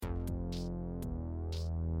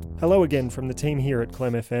Hello again from the team here at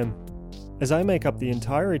Clem FM. As I make up the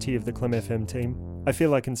entirety of the Clem FM team, I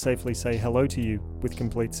feel I can safely say hello to you with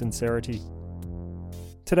complete sincerity.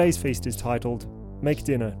 Today's feast is titled, Make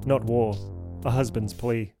Dinner, Not War, A Husband's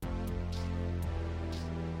Plea.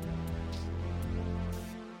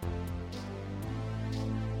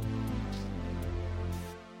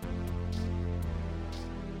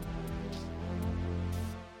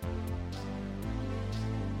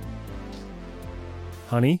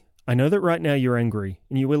 Honey, I know that right now you're angry,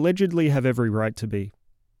 and you allegedly have every right to be.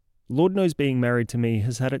 Lord knows being married to me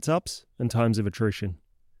has had its ups and times of attrition.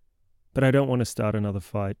 But I don't want to start another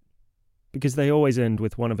fight, because they always end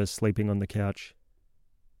with one of us sleeping on the couch.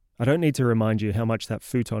 I don't need to remind you how much that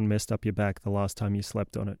futon messed up your back the last time you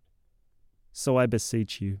slept on it. So I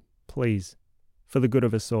beseech you, please, for the good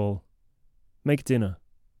of us all, make dinner,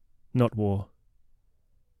 not war.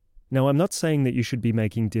 Now, I'm not saying that you should be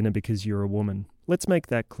making dinner because you're a woman. Let's make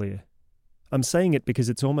that clear. I'm saying it because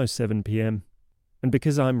it's almost 7 p.m, and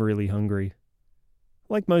because I'm really hungry.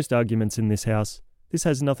 Like most arguments in this house, this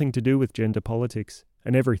has nothing to do with gender politics,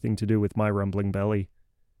 and everything to do with my rumbling belly.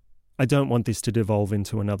 I don't want this to devolve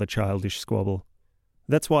into another childish squabble.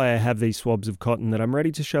 That's why I have these swabs of cotton that I'm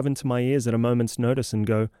ready to shove into my ears at a moment's notice and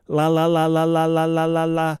go, la la la la la la la la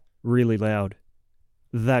la, really loud.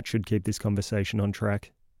 That should keep this conversation on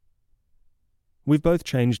track. We've both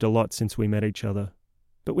changed a lot since we met each other,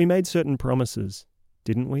 but we made certain promises,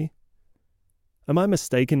 didn't we? Am I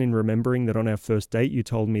mistaken in remembering that on our first date you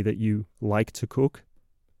told me that you like to cook?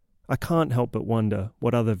 I can't help but wonder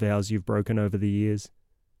what other vows you've broken over the years.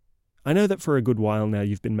 I know that for a good while now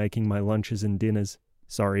you've been making my lunches and dinners.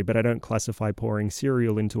 Sorry, but I don't classify pouring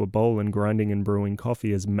cereal into a bowl and grinding and brewing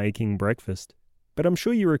coffee as making breakfast. But I'm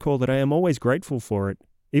sure you recall that I am always grateful for it,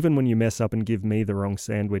 even when you mess up and give me the wrong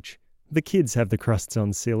sandwich. The kids have the crusts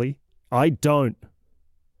on, silly. I don't.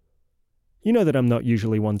 You know that I'm not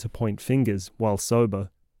usually one to point fingers while sober,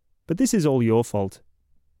 but this is all your fault.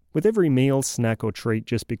 With every meal, snack or treat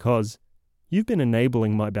just because, you've been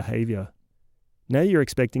enabling my behaviour. Now you're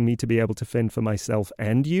expecting me to be able to fend for myself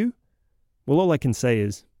and you? Well, all I can say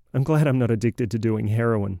is, I'm glad I'm not addicted to doing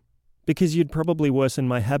heroin, because you'd probably worsen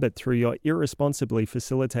my habit through your irresponsibly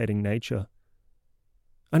facilitating nature.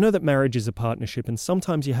 I know that marriage is a partnership and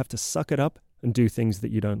sometimes you have to suck it up and do things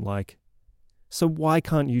that you don't like. So why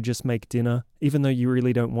can't you just make dinner, even though you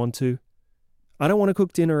really don't want to? I don't want to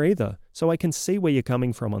cook dinner either, so I can see where you're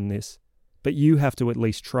coming from on this. But you have to at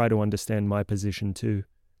least try to understand my position too.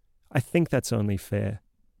 I think that's only fair.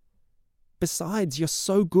 Besides, you're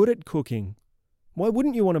so good at cooking. Why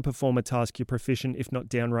wouldn't you want to perform a task you're proficient if not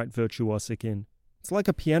downright virtuosic in? It's like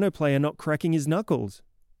a piano player not cracking his knuckles.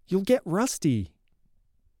 You'll get rusty.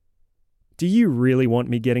 Do you really want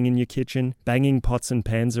me getting in your kitchen, banging pots and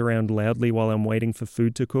pans around loudly while I'm waiting for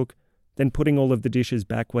food to cook, then putting all of the dishes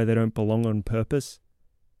back where they don't belong on purpose?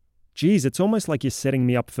 Geez, it's almost like you're setting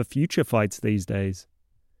me up for future fights these days.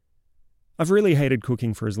 I've really hated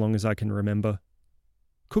cooking for as long as I can remember.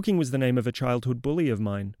 Cooking was the name of a childhood bully of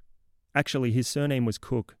mine. Actually, his surname was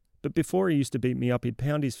Cook, but before he used to beat me up, he'd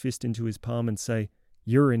pound his fist into his palm and say,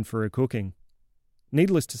 "You're in for a cooking."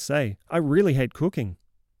 Needless to say, I really hate cooking.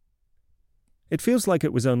 It feels like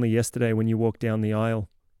it was only yesterday when you walked down the aisle.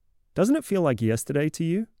 Doesn't it feel like yesterday to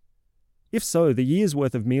you? If so, the year's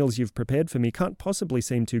worth of meals you've prepared for me can't possibly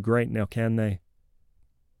seem too great now, can they?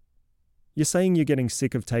 You're saying you're getting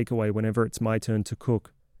sick of takeaway whenever it's my turn to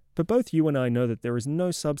cook, but both you and I know that there is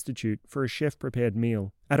no substitute for a chef-prepared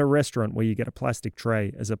meal at a restaurant where you get a plastic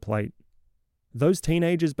tray as a plate. Those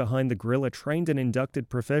teenagers behind the grill are trained and inducted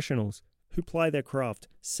professionals who ply their craft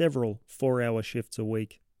several 4-hour shifts a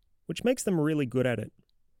week, which makes them really good at it.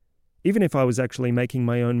 Even if I was actually making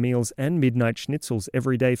my own meals and midnight schnitzels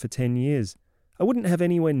every day for 10 years, I wouldn't have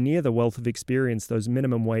anywhere near the wealth of experience those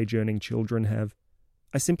minimum wage earning children have.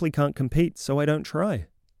 I simply can't compete, so I don't try.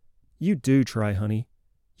 You do try, honey.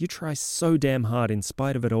 You try so damn hard in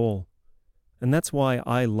spite of it all. And that's why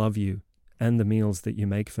I love you and the meals that you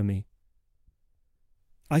make for me.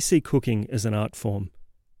 I see cooking as an art form.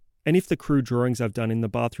 And if the crude drawings I've done in the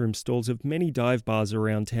bathroom stalls of many dive bars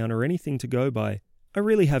around town are anything to go by, I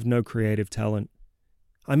really have no creative talent.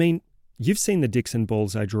 I mean, you've seen the Dixon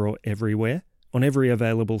balls I draw everywhere, on every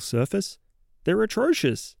available surface. They're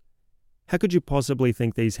atrocious. How could you possibly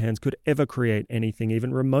think these hands could ever create anything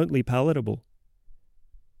even remotely palatable?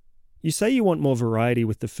 You say you want more variety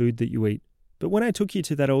with the food that you eat, but when I took you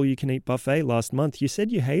to that all-you-can-eat buffet last month, you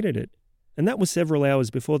said you hated it. And that was several hours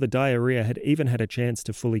before the diarrhea had even had a chance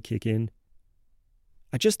to fully kick in.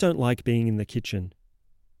 I just don't like being in the kitchen.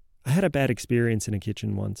 I had a bad experience in a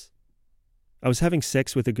kitchen once. I was having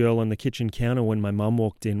sex with a girl on the kitchen counter when my mum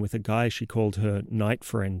walked in with a guy she called her night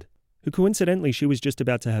friend, who coincidentally she was just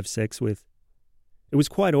about to have sex with. It was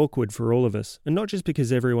quite awkward for all of us, and not just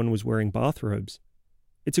because everyone was wearing bathrobes.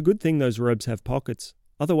 It's a good thing those robes have pockets,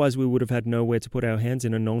 otherwise we would have had nowhere to put our hands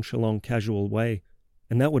in a nonchalant, casual way,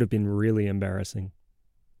 and that would have been really embarrassing.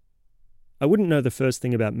 I wouldn't know the first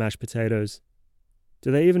thing about mashed potatoes.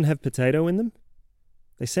 Do they even have potato in them?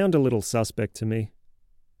 They sound a little suspect to me.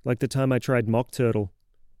 Like the time I tried mock turtle.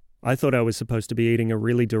 I thought I was supposed to be eating a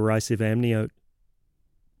really derisive amniote.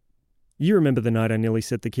 You remember the night I nearly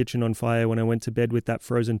set the kitchen on fire when I went to bed with that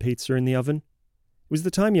frozen pizza in the oven? It was the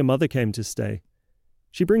time your mother came to stay.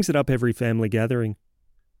 She brings it up every family gathering.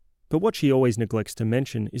 But what she always neglects to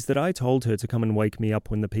mention is that I told her to come and wake me up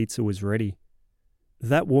when the pizza was ready.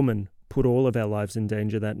 That woman put all of our lives in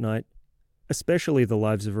danger that night, especially the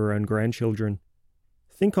lives of her own grandchildren.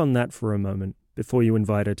 Think on that for a moment before you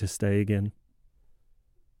invite her to stay again.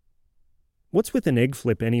 What's with an egg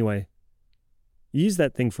flip anyway? You use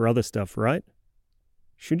that thing for other stuff, right?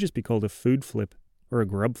 Should just be called a food flip or a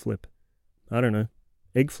grub flip. I don't know.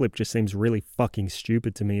 Egg flip just seems really fucking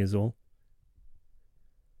stupid to me is all.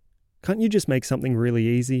 Can't you just make something really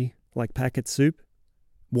easy, like packet soup?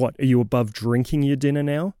 What, are you above drinking your dinner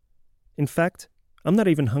now? In fact, I'm not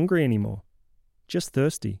even hungry anymore. Just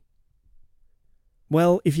thirsty.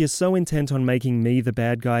 Well, if you're so intent on making me the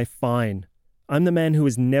bad guy, fine. I'm the man who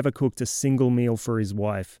has never cooked a single meal for his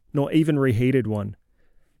wife, nor even reheated one.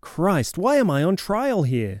 Christ, why am I on trial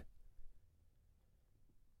here?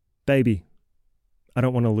 Baby, I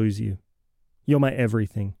don't want to lose you. You're my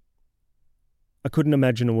everything. I couldn't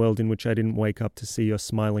imagine a world in which I didn't wake up to see your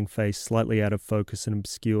smiling face slightly out of focus and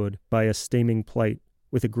obscured by a steaming plate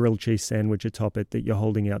with a grilled cheese sandwich atop it that you're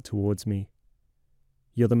holding out towards me.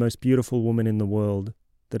 You're the most beautiful woman in the world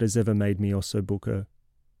that has ever made me ossobuco.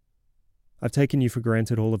 I've taken you for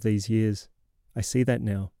granted all of these years. I see that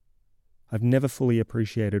now. I've never fully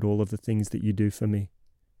appreciated all of the things that you do for me.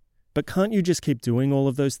 But can't you just keep doing all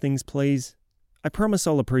of those things, please? I promise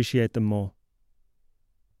I'll appreciate them more.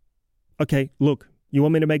 Okay, look, you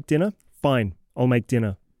want me to make dinner? Fine, I'll make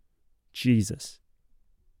dinner. Jesus.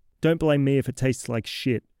 Don't blame me if it tastes like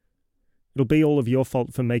shit. It'll be all of your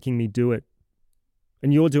fault for making me do it.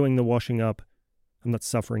 And you're doing the washing up. I'm not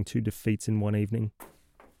suffering 2 defeats in one evening.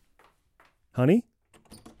 Honey?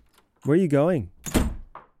 Where are you going?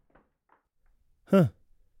 Huh.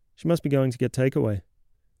 She must be going to get takeaway.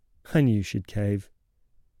 I knew she'd cave.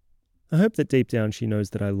 I hope that deep down she knows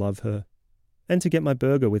that I love her. And to get my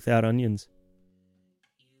burger without onions.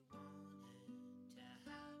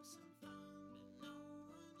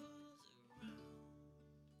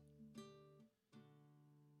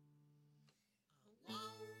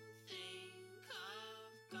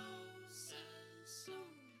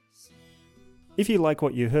 If you like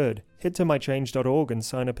what you heard, head to mychange.org and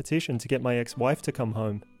sign a petition to get my ex-wife to come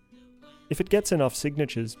home. If it gets enough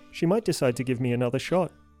signatures, she might decide to give me another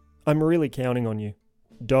shot. I'm really counting on you.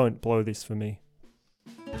 Don't blow this for me.